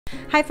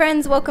Hi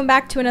friends, welcome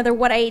back to another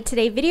What I Ate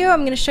Today video.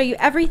 I'm going to show you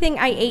everything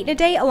I ate in a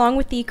day along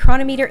with the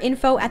Cronometer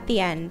info at the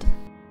end.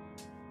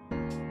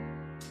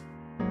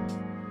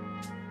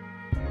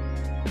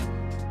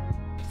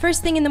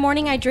 First thing in the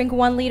morning, I drink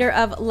 1 liter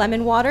of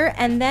lemon water,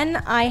 and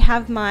then I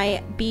have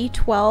my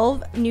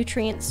B12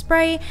 nutrient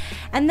spray,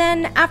 and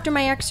then after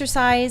my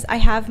exercise I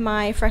have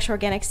my fresh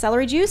organic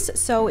celery juice.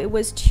 So it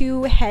was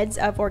 2 heads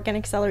of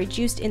organic celery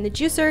juiced in the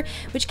juicer,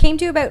 which came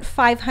to about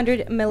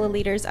 500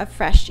 milliliters of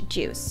fresh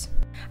juice.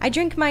 I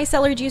drink my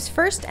celery juice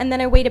first, and then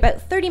I wait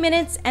about 30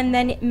 minutes and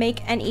then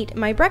make and eat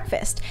my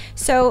breakfast.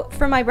 So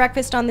for my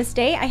breakfast on this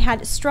day, I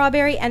had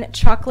strawberry and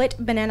chocolate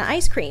banana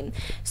ice cream.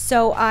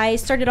 So I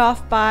started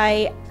off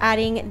by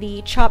adding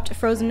the chopped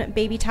frozen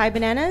baby Thai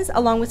bananas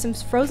along with some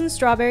frozen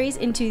strawberries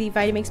into the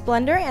Vitamix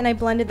blender, and I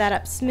blended that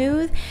up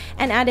smooth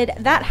and added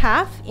that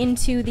half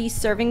into the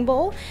serving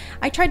bowl.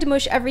 I tried to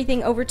mush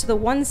everything over to the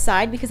one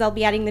side because I'll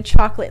be adding the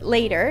chocolate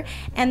later,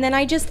 and then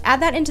I just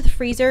add that into the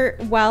freezer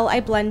while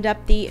I blend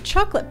up the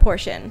chocolate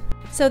portion.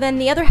 So then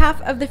the other half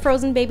of the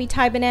frozen baby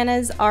Thai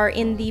bananas are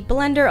in the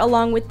blender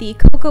along with the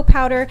cocoa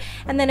powder,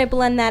 and then I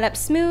blend that up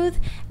smooth.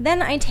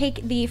 Then I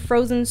take the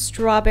frozen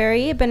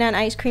strawberry banana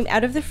ice cream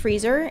out of the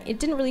freezer. It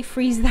didn't really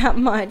freeze that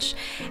much.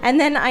 And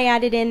then I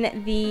added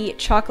in the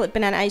chocolate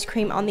banana ice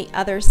cream on the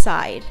other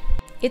side.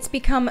 It's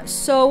become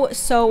so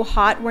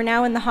hot. We're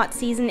now in the hot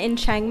season in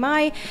Chiang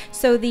Mai,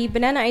 so the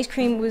banana ice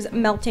cream was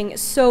melting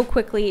so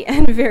quickly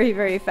and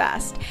very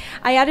fast.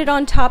 I added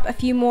on top a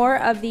few more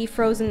of the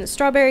frozen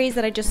strawberries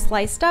that I just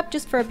sliced up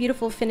just for a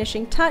beautiful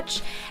finishing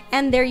touch,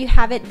 and there you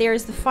have it.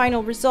 There's the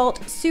final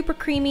result. Super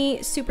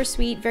creamy, super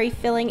sweet, very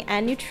filling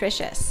and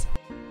nutritious.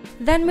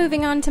 Then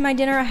moving on to my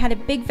dinner, I had a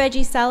big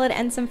veggie salad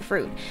and some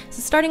fruit.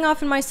 So starting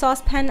off in my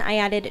saucepan, I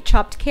added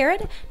chopped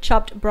carrot,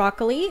 chopped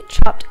broccoli,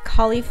 chopped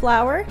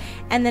cauliflower,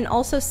 and then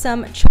also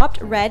some chopped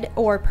red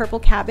or purple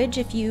cabbage,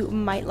 if you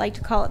might like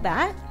to call it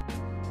that.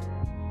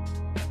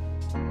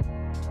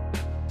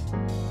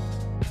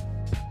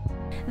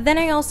 Then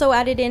I also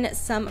added in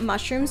some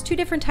mushrooms, 2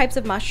 different types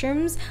of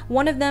mushrooms.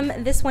 One of them,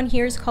 this one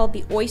here, is called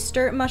the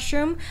oyster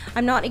mushroom.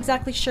 I'm not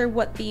exactly sure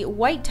what the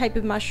white type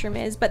of mushroom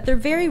is, but they're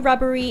very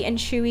rubbery and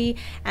chewy,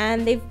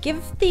 and they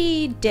give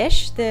the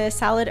dish, the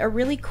salad, a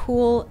really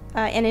cool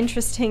and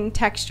interesting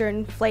texture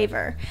and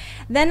flavor.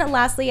 Then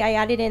lastly, I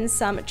added in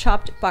some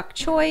chopped bok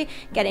choy,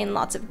 get in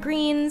lots of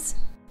greens.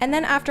 And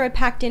then after I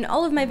packed in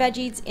all of my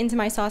veggies into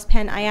my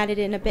saucepan, I added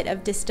in a bit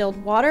of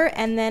distilled water,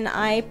 and then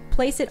I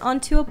place it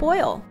onto a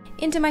boil.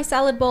 Into my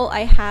salad bowl,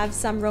 I have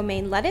some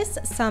romaine lettuce,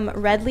 some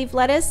red leaf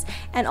lettuce,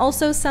 and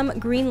also some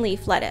green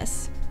leaf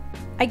lettuce.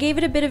 I gave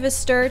it a bit of a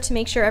stir to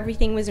make sure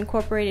everything was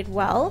incorporated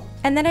well,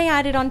 and then I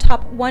added on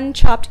top 1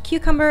 chopped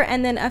cucumber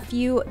and then a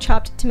few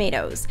chopped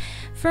tomatoes.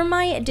 For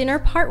my dinner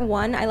part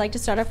 1, I like to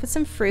start off with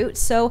some fruit,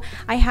 so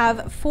I have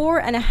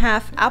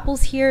 4.5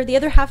 apples here. The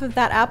other half of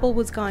that apple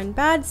was gone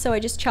bad, so I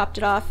just chopped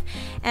it off,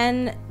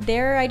 and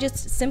there I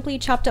just simply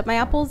chopped up my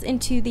apples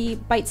into the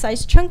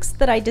bite-sized chunks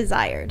that I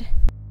desired.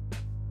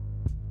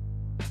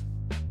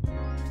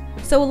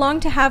 So along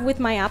to have with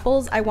my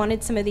apples, I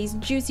wanted some of these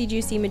juicy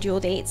medjool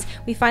dates.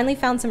 We finally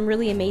found some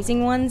really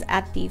amazing ones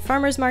at the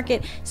farmer's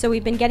market, so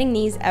we've been getting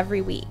these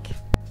every week.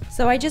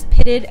 So I just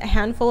pitted a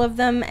handful of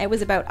them. It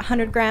was about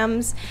 100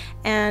 grams,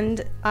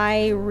 and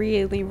I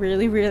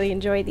really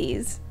enjoy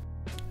these.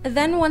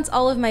 Then once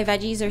all of my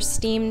veggies are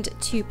steamed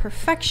to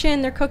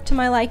perfection, they're cooked to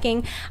my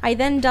liking, I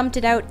then dumped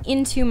it out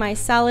into my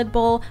salad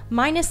bowl,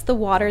 minus the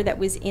water that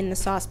was in the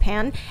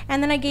saucepan,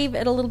 and then I gave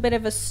it a little bit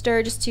of a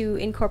stir just to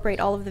incorporate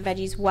all of the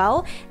veggies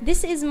well.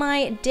 This is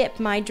my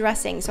dip, my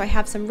dressing, so I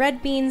have some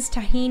red beans,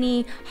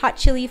 tahini, hot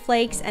chili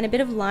flakes, and a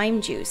bit of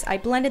lime juice. I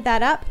blended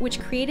that up,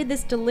 which created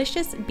this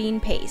delicious bean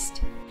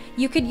paste.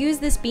 You could use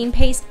this bean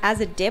paste as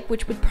a dip,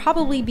 which would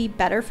probably be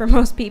better for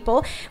most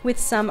people with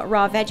some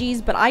raw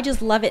veggies, but I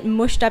just love it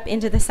mushed up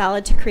into the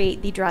salad to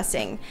create the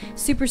dressing.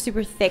 Super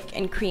thick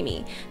and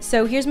creamy.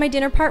 So here's my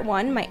dinner part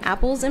 1, my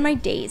apples and my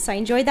dates. I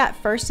enjoyed that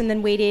first and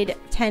then waited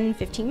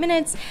 10-15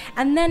 minutes,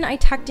 and then I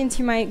tucked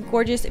into my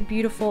gorgeous,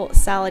 beautiful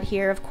salad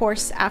here. Of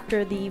course,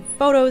 after the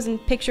photos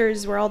and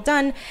pictures were all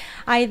done,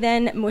 I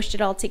then mushed it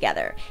all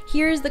together.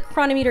 Here's the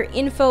Cronometer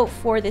info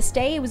for this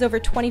day. It was over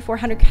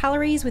 2,400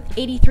 calories with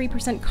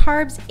 83%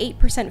 carbs,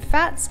 8%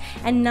 fats,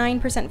 and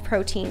 9%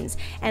 proteins.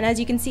 And as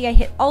you can see, I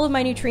hit all of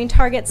my nutrient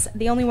targets.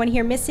 The only one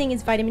here missing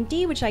is vitamin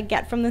D, which I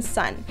get from the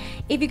sun.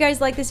 If you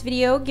guys like this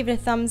video, give it a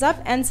thumbs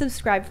up and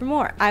subscribe for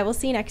more. I will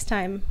see you next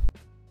time.